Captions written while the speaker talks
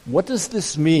What does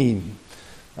this mean?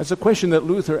 That's a question that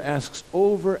Luther asks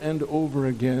over and over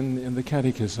again in the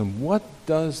Catechism. What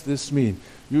does this mean?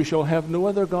 You shall have no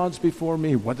other gods before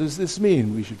me. What does this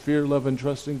mean? We should fear, love, and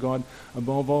trust in God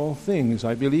above all things.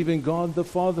 I believe in God the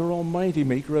Father Almighty,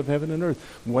 maker of heaven and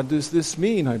earth. What does this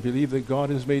mean? I believe that God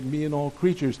has made me and all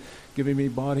creatures, giving me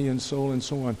body and soul and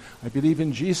so on. I believe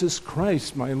in Jesus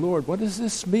Christ, my Lord. What does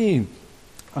this mean?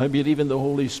 I believe in the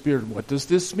Holy Spirit. What does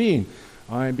this mean?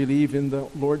 I believe in the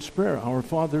Lord's Prayer, Our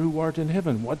Father who art in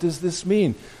heaven. What does this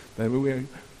mean? That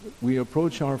we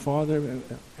approach our Father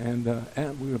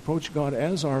and we approach God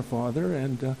as our Father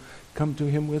and come to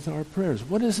Him with our prayers.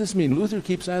 What does this mean? Luther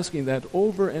keeps asking that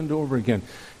over and over again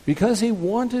because he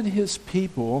wanted his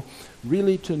people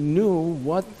really to know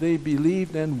what they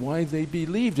believed and why they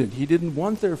believed it. He didn't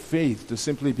want their faith to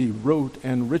simply be rote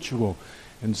and ritual.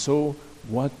 And so,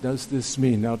 what does this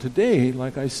mean? Now today,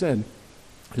 like I said,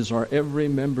 is our Every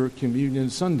Member Communion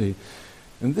Sunday.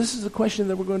 And this is the question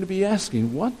that we're going to be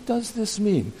asking. What does this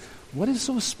mean? What is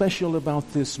so special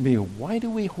about this meal? Why do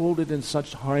we hold it in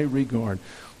such high regard?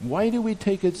 Why do we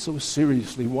take it so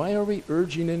seriously? Why are we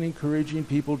urging and encouraging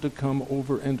people to come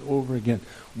over and over again?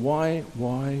 Why?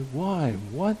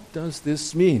 What does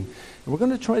this mean? And we're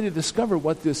going to try to discover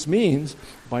what this means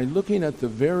by looking at the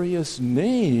various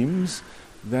names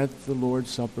that the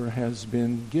Lord's Supper has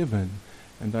been given.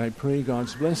 And I pray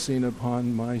God's blessing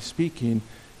upon my speaking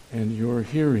and your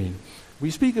hearing. We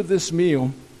speak of this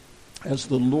meal as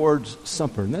the Lord's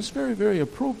Supper. And that's very, very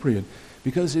appropriate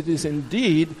because it is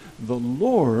indeed the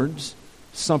Lord's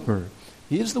Supper.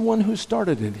 He is the one who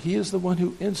started it. He is the one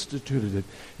who instituted it.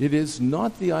 It is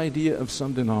not the idea of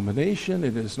some denomination.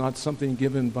 It is not something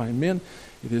given by men.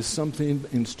 It is something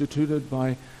instituted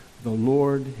by the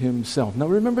Lord Himself. Now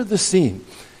remember the scene.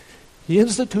 He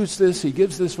institutes this, He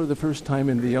gives this for the first time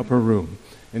in the upper room.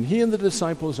 And He and the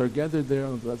disciples are gathered there.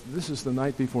 This is the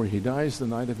night before He dies, the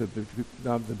night of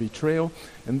the betrayal.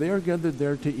 And they are gathered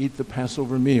there to eat the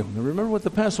Passover meal. Now remember what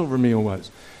the Passover meal was.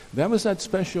 That was that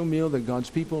special meal that God's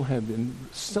people had been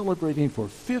celebrating for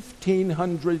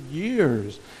 1,500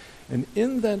 years. And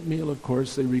in that meal, of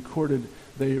course, they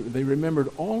remembered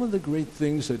all of the great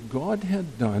things that God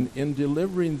had done in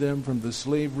delivering them from the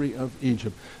slavery of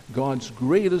Egypt. God's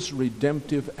greatest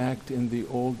redemptive act in the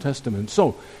Old Testament.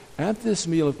 So, at this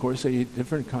meal, of course, they ate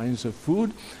different kinds of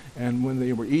food. And when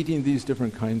they were eating these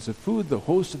different kinds of food, the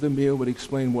host of the meal would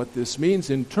explain what this means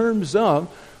in terms of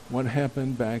what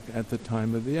happened back at the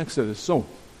time of the Exodus. So,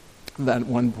 at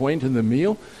one point in the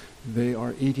meal, they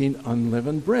are eating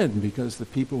unleavened bread because the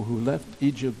people who left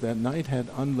Egypt that night had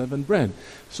unleavened bread.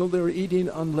 So they were eating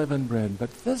unleavened bread.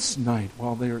 But this night,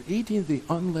 while they are eating the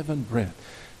unleavened bread,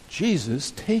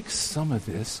 Jesus takes some of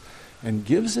this and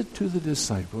gives it to the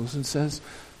disciples and says,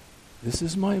 "This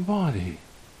is my body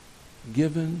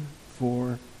given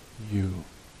for you."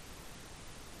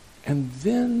 And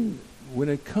then when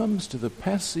it comes to the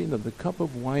passing of the cup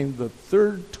of wine the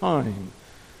third time,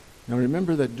 now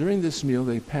remember that during this meal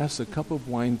they pass the cup of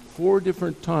wine 4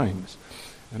 different times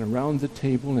and around the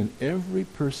table, and every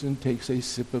person takes a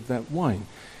sip of that wine.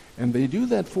 And they do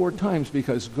that 4 times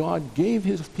because God gave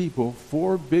His people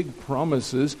 4 big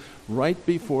promises right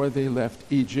before they left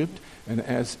Egypt. And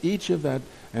as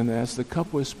as the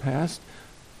cup was passed,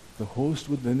 the host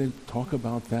would then talk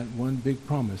about that one big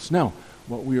promise. Now,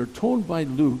 what we are told by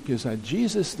Luke is that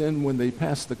Jesus then, when they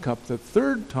passed the cup the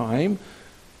third time,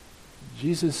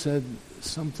 Jesus said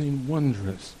something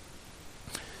wondrous.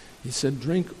 He said,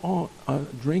 drink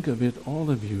of it, all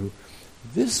of you.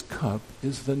 This cup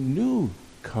is the new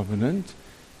covenant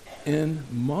in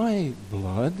my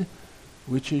blood,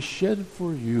 which is shed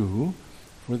for you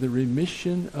for the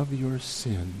remission of your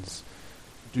sins.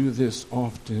 Do this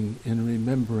often in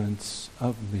remembrance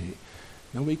of me.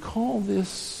 Now we call this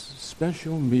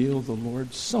special meal the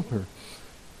Lord's Supper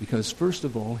because, first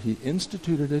of all, He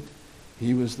instituted it.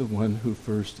 He was the one who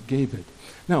first gave it.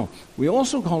 Now, we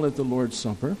also call it the Lord's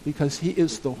Supper because He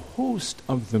is the host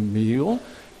of the meal,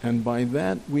 and by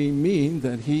that we mean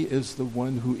that He is the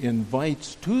one who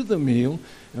invites to the meal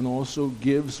and also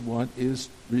gives what is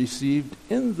received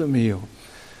in the meal.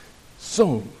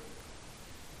 So,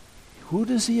 who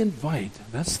does He invite?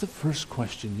 That's the first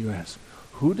question you ask.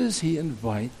 Who does He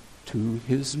invite to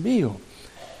His meal?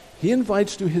 He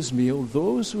invites to His meal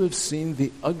those who have seen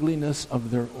the ugliness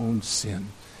of their own sin.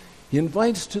 He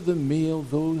invites to the meal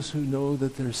those who know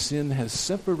that their sin has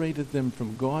separated them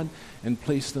from God and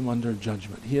placed them under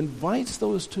judgment. He invites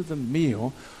those to the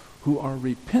meal who are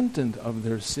repentant of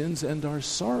their sins and are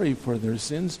sorry for their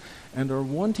sins and are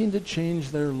wanting to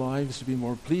change their lives to be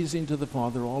more pleasing to the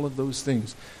Father, all of those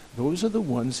things. Those are the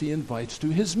ones He invites to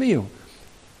His meal.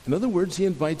 In other words, he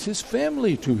invites his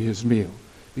family to his meal,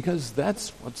 because that's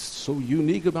what's so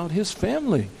unique about his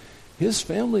family. His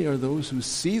family are those who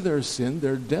see their sin,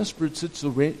 their desperate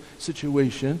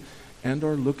situation, and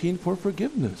are looking for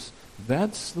forgiveness.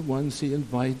 That's the ones he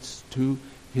invites to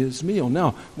his meal.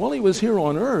 Now, while he was here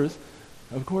on earth,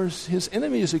 of course, his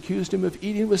enemies accused him of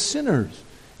eating with sinners.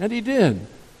 And he did.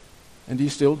 And he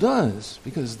still does,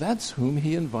 because that's whom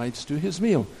he invites to his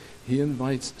meal. He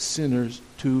invites sinners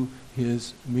to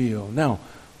his meal. Now,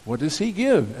 what does he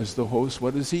give as the host?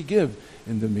 What does he give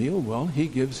in the meal? Well, he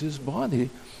gives his body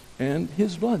and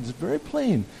his blood. It's very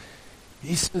plain.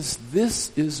 He says,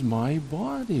 "This is my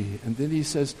body." And then he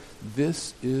says,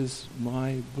 "This is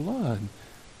my blood."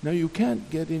 Now, you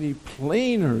can't get any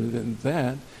plainer than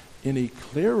that, any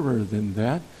clearer than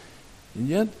that. And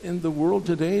yet, in the world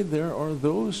today, there are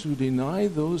those who deny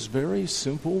those very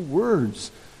simple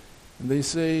words. And they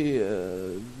say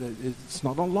that it's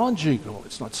not illogical,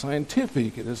 it's not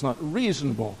scientific, it is not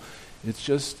reasonable. It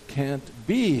just can't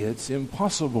be, it's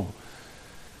impossible.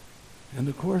 And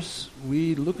of course,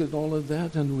 we look at all of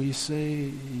that and we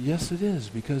say, yes, it is,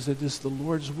 because it is the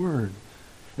Lord's word.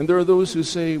 And there are those who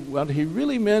say what he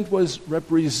really meant was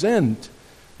represent.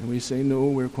 And we say, no,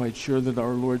 we're quite sure that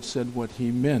our Lord said what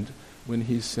he meant when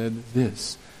he said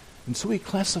this. And so we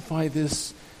classify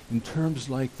this in terms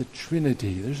like the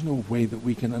Trinity. There's no way that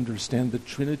we can understand the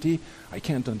Trinity. I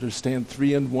can't understand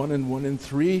 3 in 1 and 1 in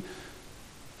 3.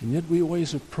 And yet we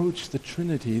always approach the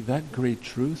Trinity, that great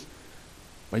truth,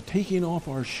 by taking off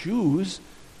our shoes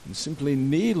and simply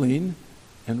kneeling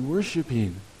and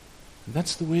worshiping. And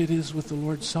that's the way it is with the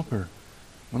Lord's Supper.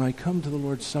 When I come to the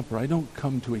Lord's Supper, I don't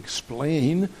come to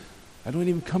explain. I don't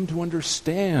even come to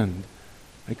understand.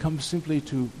 I come simply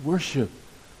to worship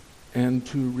and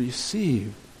to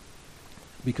receive,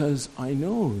 because I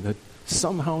know that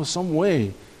somehow, some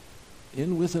way,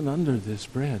 in, with, and under this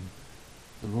bread,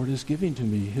 the Lord is giving to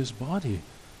me his body.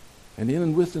 And in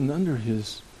and with and under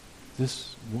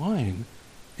this wine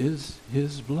is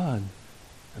his blood.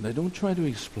 And I don't try to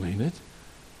explain it.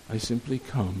 I simply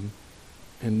come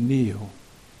and kneel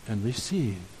and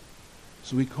receive.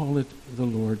 So we call it the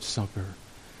Lord's Supper.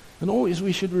 And always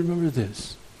we should remember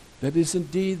this, that is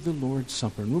indeed the Lord's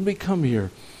Supper. And when we come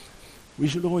here, we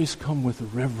should always come with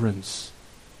reverence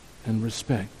and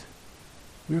respect.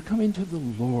 We are coming to the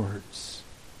Lord's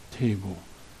table,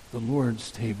 the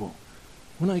Lord's table.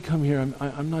 When I come here,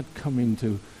 I'm not coming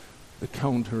to the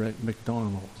counter at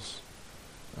McDonald's.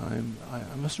 I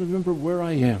must remember where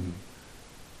I am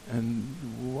and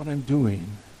what I'm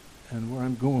doing and where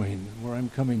I'm going, where I'm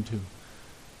coming to.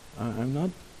 I'm not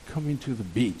coming to the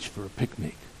beach for a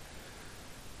picnic.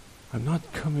 I'm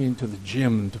not coming to the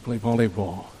gym to play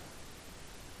volleyball.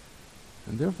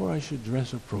 And therefore I should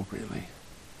dress appropriately.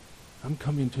 I'm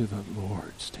coming to the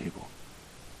Lord's table.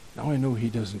 Now I know he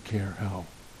doesn't care how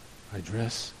I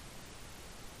dress,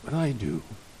 but I do,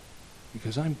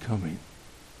 because I'm coming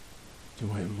to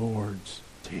my Lord's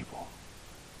table.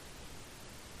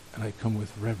 And I come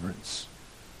with reverence,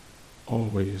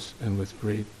 always, and with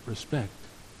great respect,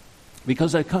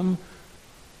 because I come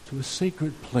to a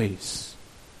sacred place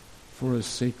for a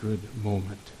sacred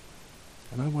moment.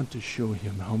 And I want to show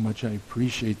him how much I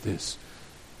appreciate this,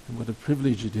 and what a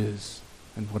privilege it is,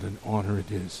 and what an honor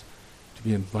it is to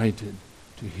be invited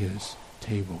to his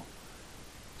table.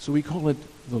 So we call it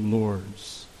the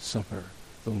Lord's Supper,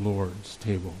 the Lord's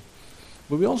table.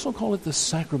 But we also call it the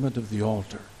sacrament of the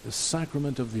altar, the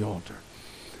sacrament of the altar.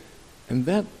 And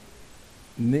that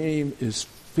name is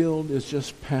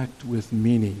just packed with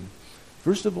meaning.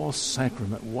 First of all,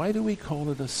 sacrament. Why do we call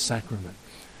it a sacrament?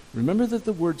 Remember that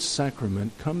the word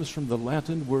sacrament comes from the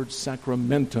Latin word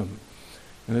sacramentum.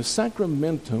 And a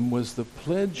sacramentum was the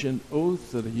pledge and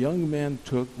oath that a young man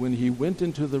took when he went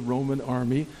into the Roman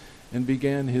army and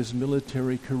began his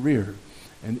military career.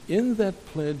 And in that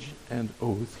pledge and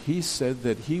oath, he said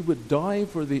that he would die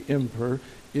for the emperor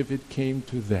if it came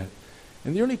to that.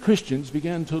 And the early Christians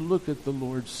began to look at the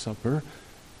Lord's Supper,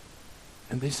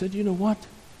 and they said, you know what?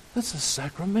 That's a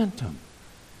sacramentum.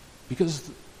 Because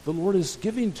the Lord is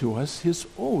giving to us his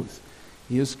oath.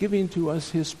 He is giving to us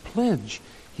his pledge.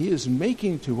 He is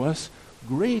making to us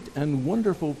great and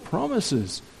wonderful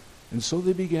promises. And so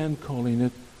they began calling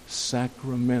it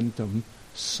sacramentum,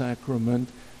 sacrament.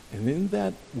 And in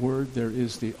that word there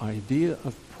is the idea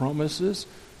of promises,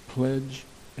 pledge,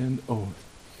 and oath.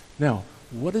 Now,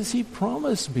 what does he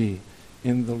promise me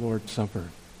in the Lord's Supper,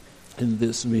 in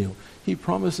this meal? He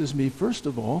promises me, first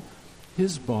of all,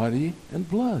 his body and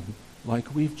blood,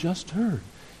 like we've just heard.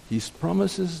 He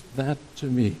promises that to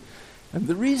me. And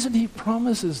the reason he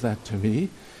promises that to me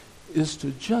is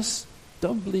to just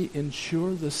doubly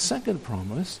ensure the second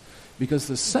promise, because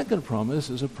the second promise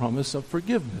is a promise of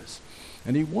forgiveness.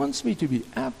 And he wants me to be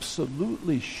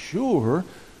absolutely sure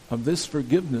of this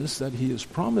forgiveness that he is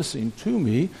promising to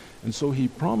me. And so he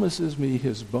promises me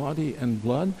his body and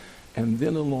blood, and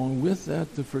then along with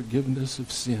that, the forgiveness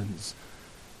of sins.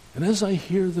 And as I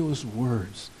hear those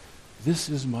words, this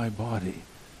is my body,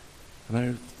 and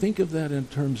I think of that in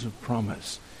terms of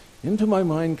promise, into my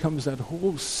mind comes that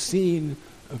whole scene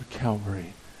of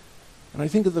Calvary. And I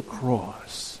think of the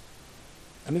cross,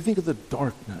 and I think of the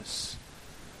darkness,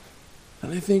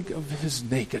 and I think of his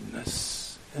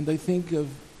nakedness, and I think of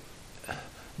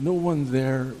no one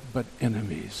there but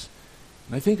enemies.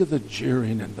 And I think of the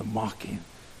jeering and the mocking,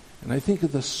 and I think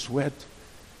of the sweat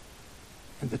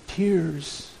and the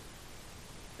tears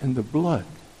and the blood.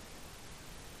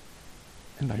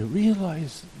 And I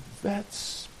realize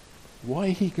that's why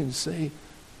he can say,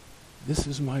 this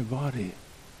is my body.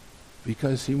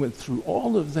 Because he went through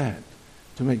all of that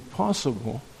to make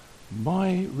possible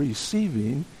my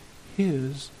receiving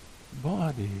his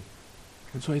body.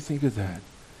 And so I think of that.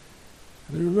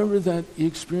 And I remember that he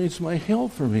experienced my hell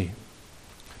for me.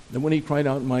 And when he cried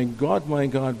out, my God,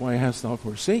 why hast thou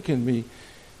forsaken me?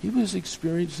 He was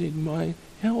experiencing my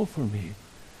hell for me.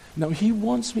 Now he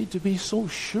wants me to be so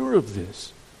sure of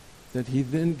this that he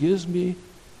then gives me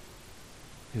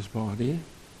his body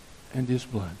and his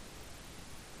blood.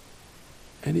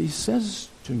 And he says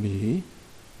to me,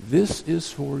 this is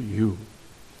for you.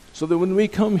 So that when we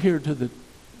come here to the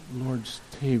Lord's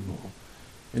table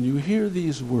and you hear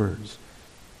these words,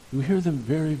 you hear them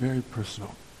very, very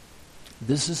personal.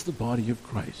 This is the body of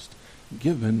Christ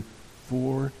given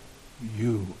for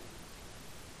you.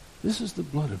 This is the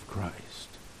blood of Christ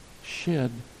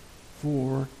shed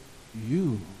for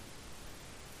you.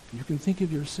 You can think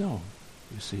of yourself,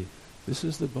 you see. This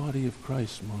is the body of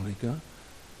Christ, Monica,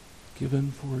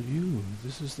 given for you.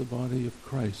 This is the body of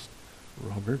Christ,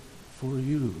 Robert, for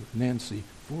you. Nancy,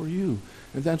 for you.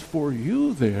 And that for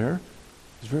you there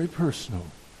is very personal,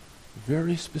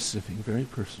 very specific, very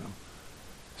personal.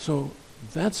 So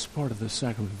that's part of the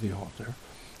sacrament of the altar,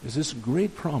 is this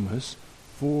great promise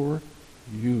for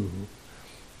you.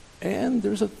 And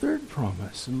there's a third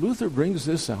promise. And Luther brings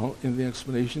this out in the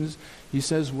explanations. He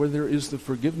says, where there is the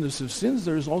forgiveness of sins,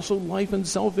 there is also life and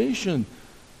salvation.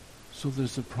 So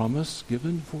there's a promise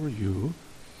given for you,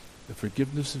 the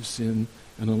forgiveness of sin,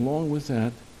 and along with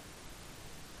that,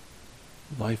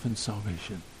 life and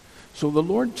salvation. So the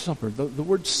Lord's Supper, the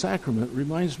word sacrament,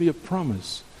 reminds me of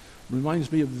promise,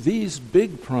 reminds me of these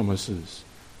big promises.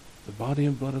 The body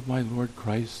and blood of my Lord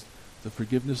Christ, the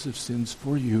forgiveness of sins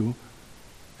for you,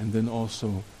 and then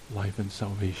also life and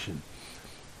salvation.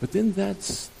 But then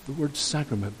that's the word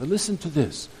sacrament. But listen to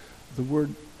this. The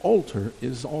word altar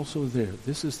is also there.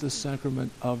 This is the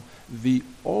sacrament of the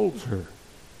altar.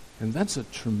 And that's a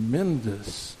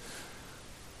tremendous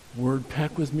word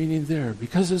packed with meaning there.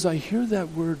 Because as I hear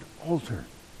that word altar,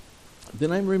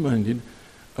 then I'm reminded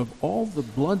of all the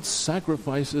blood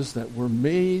sacrifices that were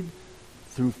made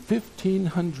through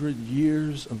 1,500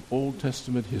 years of Old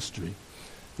Testament history.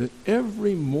 That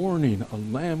every morning a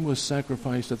lamb was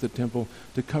sacrificed at the temple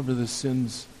to cover the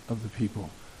sins of the people,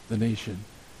 the nation.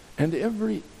 And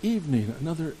every evening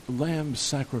another lamb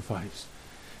sacrificed.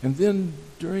 And then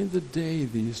during the day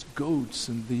these goats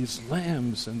and these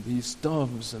lambs and these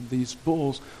doves and these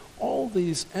bulls, all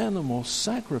these animals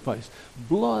sacrificed.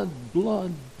 Blood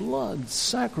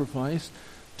sacrificed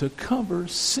to cover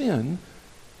sin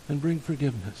and bring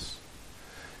forgiveness.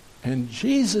 And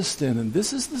Jesus then, and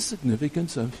this is the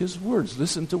significance of his words.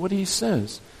 Listen to what he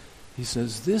says. He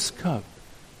says, this cup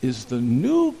is the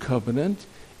new covenant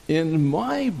in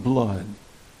my blood.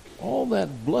 All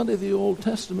that blood of the Old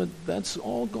Testament, that's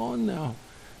all gone now.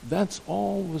 That's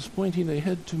all was pointing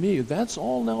ahead to me. That's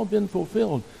all now been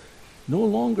fulfilled. No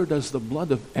longer does the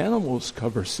blood of animals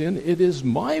cover sin. It is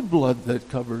my blood that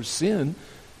covers sin.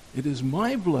 It is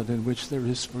my blood in which there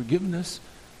is forgiveness.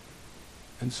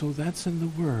 And so that's in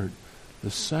the word,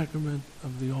 the sacrament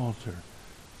of the altar,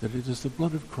 that it is the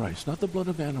blood of Christ, not the blood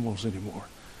of animals anymore,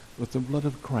 but the blood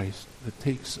of Christ that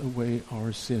takes away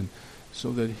our sin,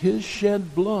 so that his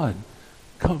shed blood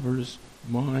covers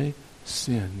my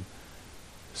sin.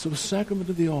 So sacrament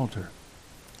of the altar,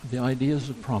 the idea is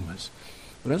a promise.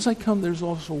 But as I come, there's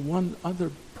also one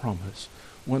other promise,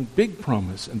 one big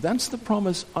promise, and that's the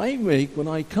promise I make when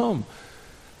I come.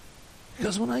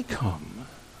 Because when I come,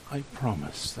 I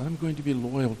promise that I'm going to be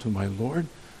loyal to my Lord.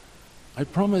 I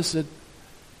promise that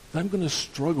I'm going to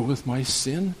struggle with my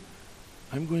sin.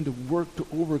 I'm going to work to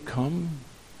overcome,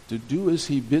 to do as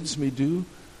he bids me do,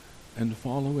 and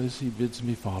follow as he bids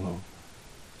me follow.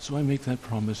 So I make that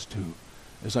promise too.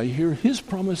 As I hear his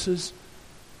promises,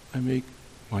 I make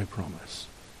my promise.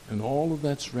 And all of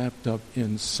that's wrapped up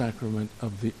in sacrament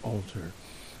of the altar.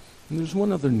 And there's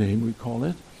one other name we call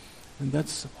it, and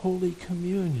that's Holy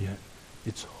Communion.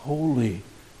 It's Holy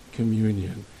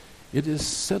Communion. It is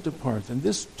set apart, and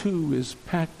this too is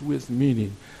packed with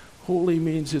meaning. Holy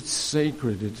means it's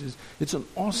sacred. It's an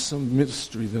awesome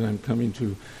mystery that I'm coming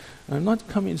to. I'm not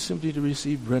coming simply to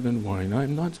receive bread and wine.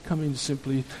 I'm not coming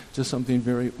simply to something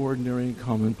very ordinary and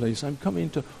commonplace. I'm coming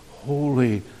to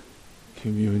Holy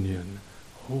Communion.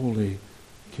 Holy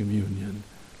Communion.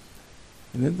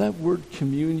 And in that word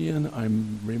communion,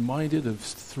 I'm reminded of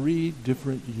 3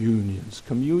 different unions.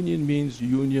 Communion means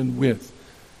union with.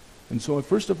 And so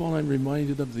first of all, I'm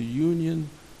reminded of the union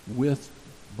with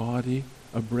body,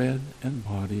 bread and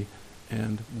body,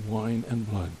 and wine and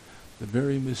blood. The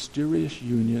very mysterious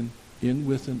union in,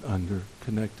 with, and under,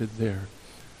 connected there.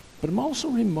 But I'm also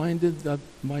reminded of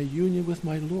my union with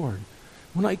my Lord.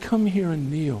 When I come here and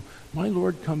kneel, my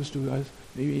Lord comes to us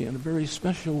maybe in a very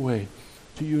special way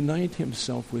to unite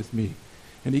himself with me.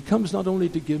 And he comes not only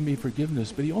to give me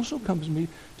forgiveness, but he also comes to me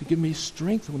to give me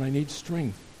strength when I need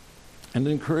strength, and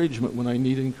encouragement when I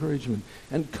need encouragement,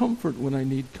 and comfort when I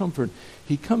need comfort.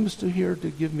 He comes to here to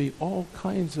give me all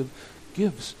kinds of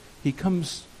gifts. He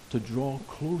comes to draw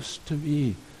close to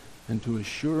me and to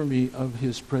assure me of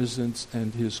his presence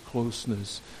and his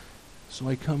closeness. So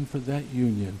I come for that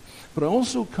union. But I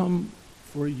also come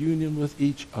for a union with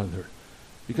each other.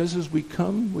 Because as we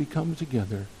come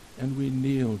together and we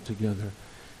kneel together.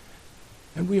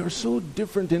 And we are so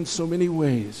different in so many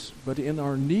ways, but in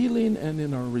our kneeling and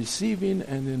in our receiving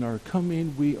and in our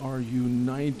coming, we are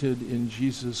united in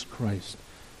Jesus Christ.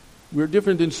 We're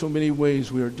different in so many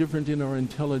ways. We are different in our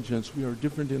intelligence. We are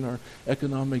different in our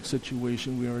economic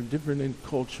situation. We are different in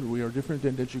culture. We are different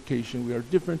in education. We are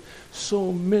different.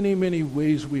 So many, many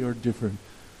ways we are different.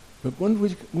 But when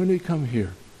we come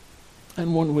here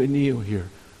and when we kneel here,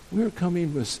 we are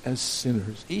coming as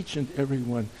sinners. Each and every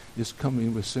one is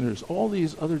coming with sinners. All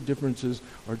these other differences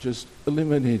are just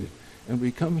eliminated. And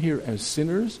we come here as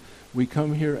sinners. We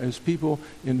come here as people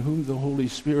in whom the Holy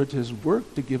Spirit has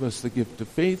worked to give us the gift of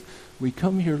faith. We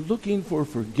come here looking for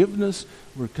forgiveness.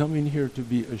 We're coming here to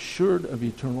be assured of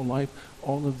eternal life.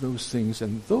 All of those things.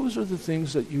 And those are the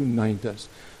things that unite us.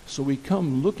 So we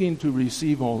come looking to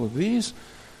receive all of these.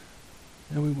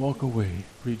 And we walk away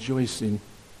rejoicing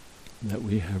that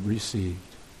we have received.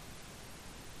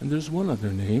 And there's one other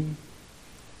name,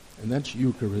 and that's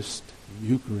Eucharist.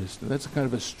 Eucharist. And that's kind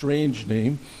of a strange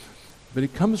name, but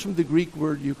it comes from the Greek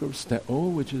word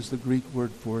Eucharisteo, which is the Greek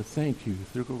word for thank you.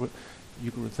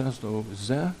 Eucharisto,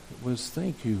 ze was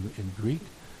thank you in Greek.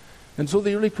 And so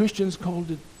the early Christians called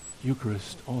it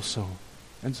Eucharist also.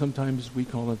 And sometimes we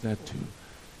call it that too.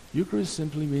 Eucharist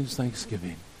simply means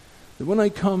thanksgiving. That when I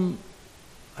come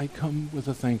with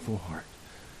a thankful heart.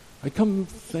 I come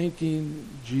thanking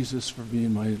Jesus for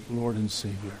being my Lord and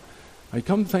Savior. I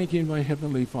come thanking my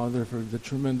Heavenly Father for the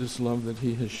tremendous love that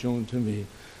he has shown to me.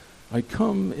 I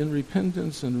come in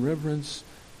repentance and reverence,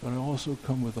 but I also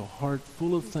come with a heart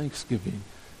full of thanksgiving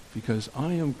because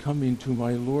I am coming to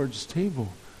my Lord's table.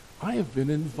 I have been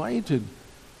invited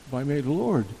by my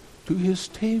Lord to his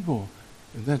table.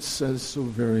 And that says so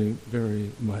very, very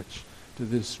much to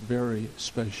this very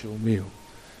special meal.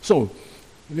 So,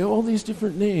 we have all these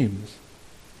different names.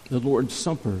 The Lord's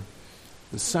Supper,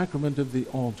 the sacrament of the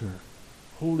altar,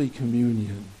 Holy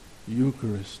Communion,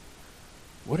 Eucharist.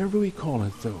 Whatever we call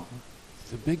it, though,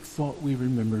 the big thought we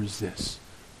remember is this.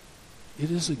 It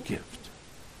is a gift.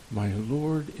 My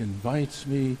Lord invites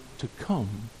me to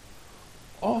come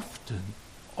often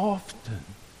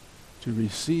to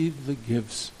receive the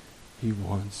gifts he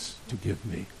wants to give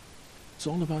me. It's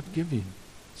all about giving.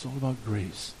 It's all about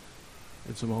grace.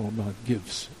 It's all about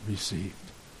gifts received.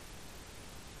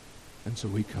 And so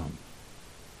we come.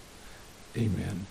 Amen.